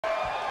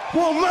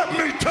Well, let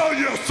me tell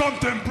you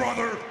something,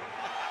 brother.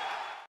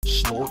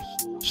 Snort,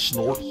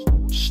 snort,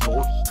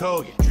 snort.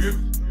 Cody, drip.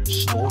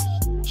 Snort,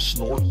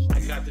 snort.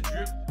 I got the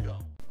drip. Go.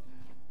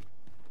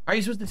 How are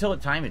you supposed to tell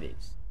what time it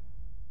is?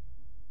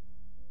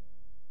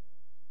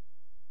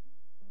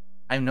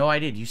 I have no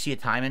idea. Do you see a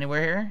time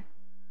anywhere here?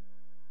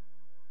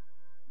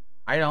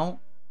 I don't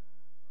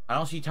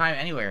see time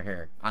anywhere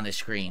here on this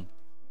screen.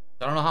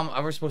 I don't know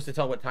how we're supposed to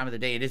tell what time of the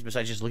day it is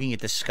besides just looking at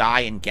the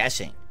sky and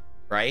guessing,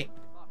 right?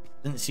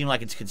 Doesn't seem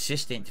like it's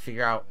consistent to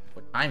figure out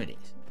what time it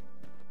is.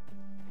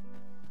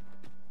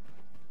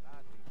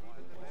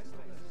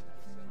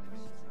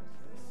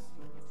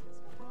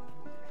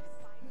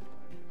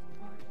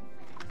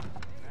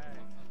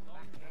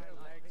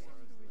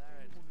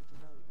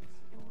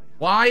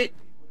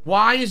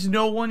 Why is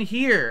no one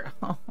here?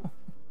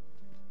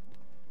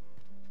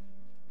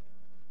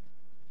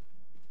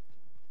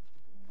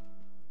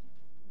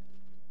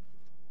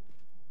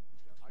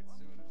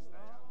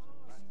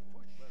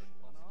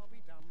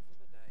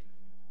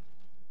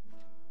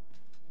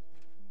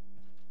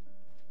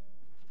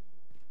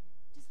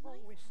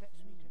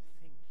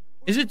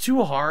 Is it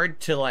too hard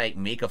to, like,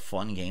 make a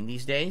fun game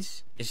these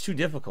days? It's too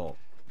difficult,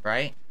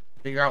 right?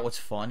 Figure out what's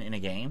fun in a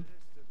game.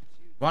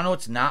 You wanna know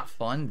what's not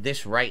fun?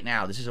 This right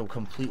now. This is a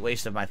complete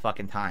waste of my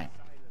fucking time.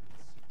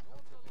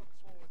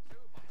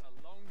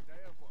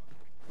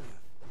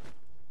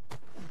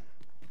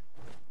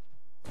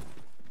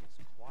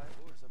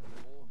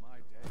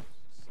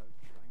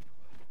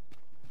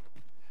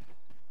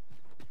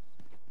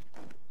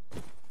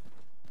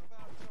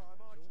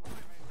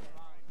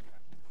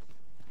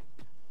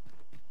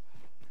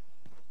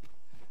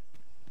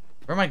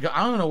 Where am I going? I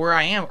don't even know where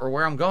I am or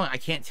where I'm going. I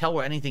can't tell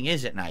where anything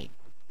is at night.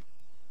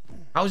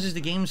 How is this the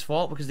game's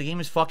fault? Because the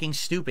game is fucking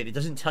stupid. It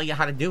doesn't tell you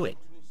how to do it.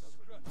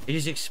 It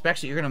just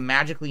expects that you're going to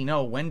magically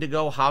know when to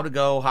go, how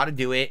to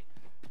do it.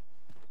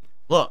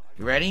 Look,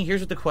 you ready?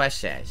 Here's what the quest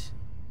says.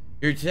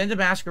 You're sent to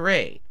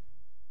masquerade.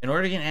 In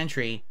order to get an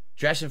entry,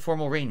 dress in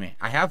formal raiment.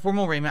 I have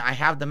formal raiment. I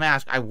have the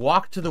mask. I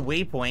walk to the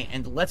waypoint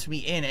and it lets me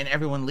in and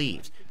everyone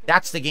leaves.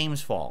 That's the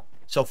game's fault.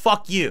 So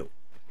fuck you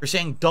for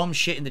saying dumb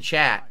shit in the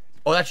chat.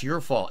 Oh, that's your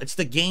fault. It's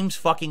the game's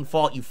fucking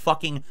fault, you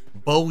fucking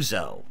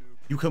bozo.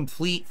 You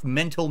complete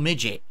mental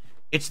midget.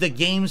 It's the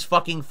game's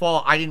fucking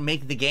fault. I didn't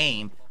make the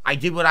game. I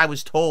did what I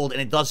was told,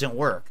 and it doesn't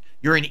work.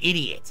 You're an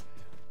idiot.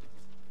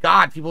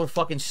 God, people are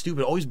fucking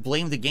stupid. Always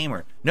blame the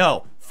gamer.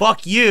 No,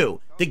 fuck you.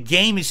 The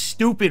game is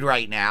stupid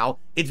right now.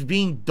 It's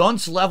being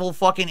dunce-level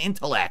fucking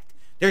intellect.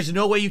 There's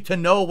no way you to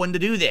know when to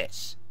do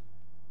this.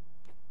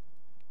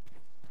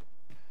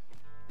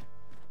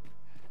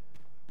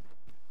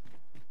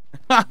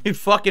 You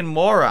fucking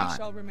moron.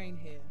 Shall remain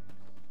here.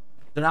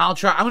 Then I'll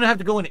try. I'm gonna have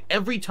to go in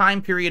every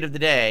time period of the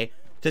day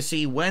to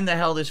see when the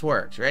hell this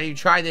works. Ready?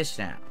 Try this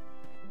now.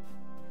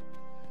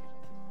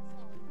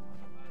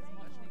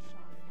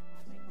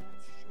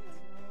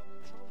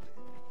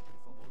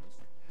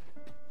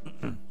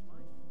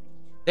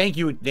 Thank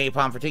you,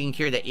 Napalm, for taking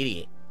care of that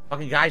idiot.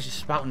 Fucking guy's just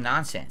spouting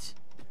nonsense.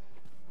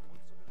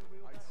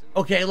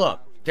 Okay, look.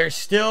 There's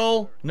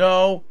still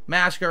no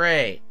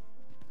masquerade.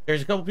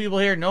 There's a couple people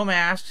here, no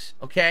masks.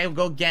 Okay, we'll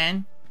go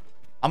again.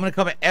 I'm gonna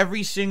come at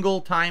every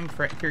single time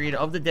period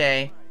of the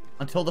day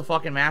until the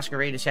fucking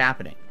masquerade is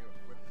happening.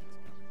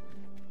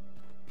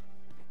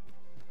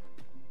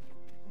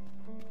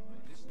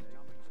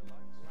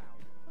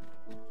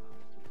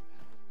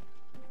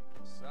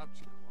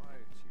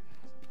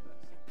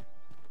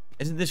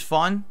 Isn't this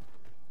fun?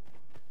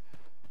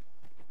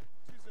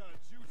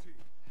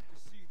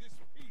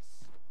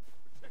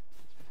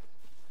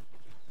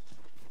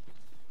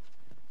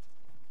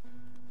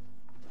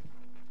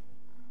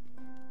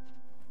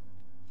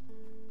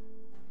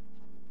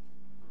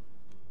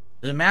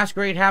 Does a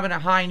masquerade happen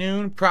at high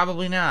noon?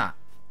 Probably not.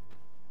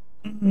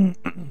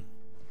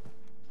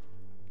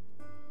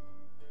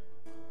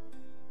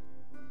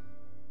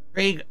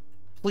 Craig,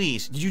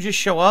 please, did you just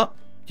show up?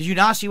 Did you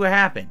not see what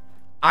happened?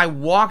 I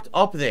walked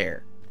up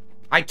there.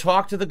 I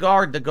talked to the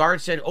guard. The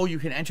guard said, oh, you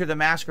can enter the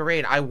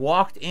masquerade. I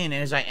walked in,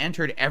 and as I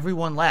entered,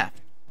 everyone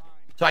left.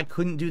 So I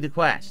couldn't do the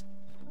quest.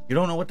 You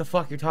don't know what the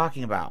fuck you're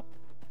talking about.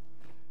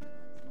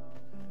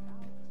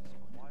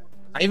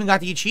 I even got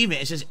the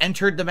achievement. It says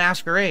entered the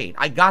masquerade.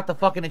 I got the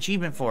fucking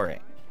achievement for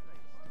it.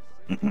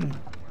 Is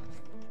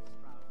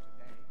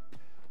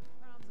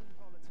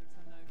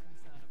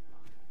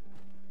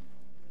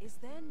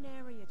there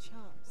nary a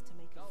chance to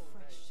make a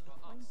fresh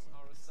acquaintance?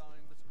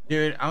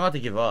 Dude, I'm about to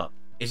give up.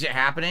 Is it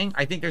happening?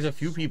 I think there's a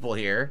few people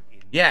here.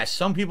 Yes,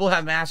 some people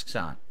have masks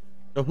on.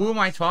 So who am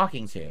I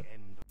talking to?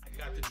 I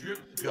got the drip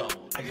going.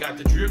 I got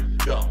the drip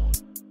going.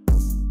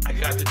 I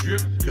got the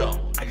drip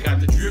going. I got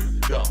the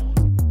drip going.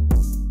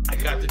 I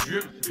got the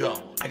drip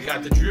going. I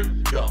got the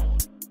drip going.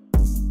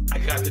 I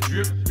got the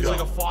drip going. It's like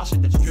a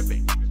faucet that's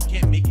dripping.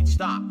 Can't make it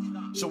stop.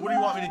 So what do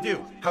you want me to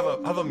do?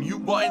 Have a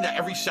mute button that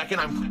every second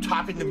I'm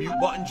tapping the mute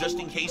button just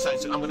in case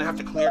I'm gonna have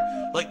to clear?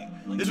 Like,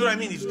 this is what I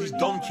mean. These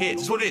dumb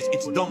kids. This is what it is.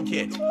 It's dumb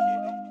kids.